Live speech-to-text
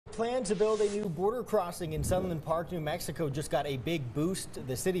Plan to build a new border crossing in Sunland Park, New Mexico just got a big boost.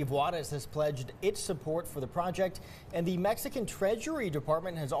 The city of Juarez has pledged its support for the project, and the Mexican Treasury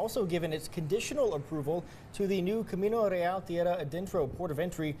Department has also given its conditional approval to the new Camino Real Tierra Adentro port of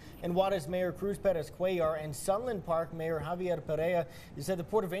entry. And Juarez Mayor Cruz Perez Cuellar and Sunland Park Mayor Perez said the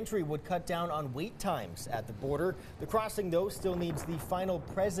port of entry would cut down on wait times at the border. The crossing, though, still needs the final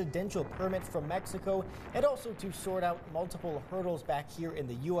presidential permit from Mexico and also to sort out multiple hurdles back here in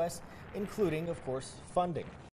the U.S., including, of course, funding.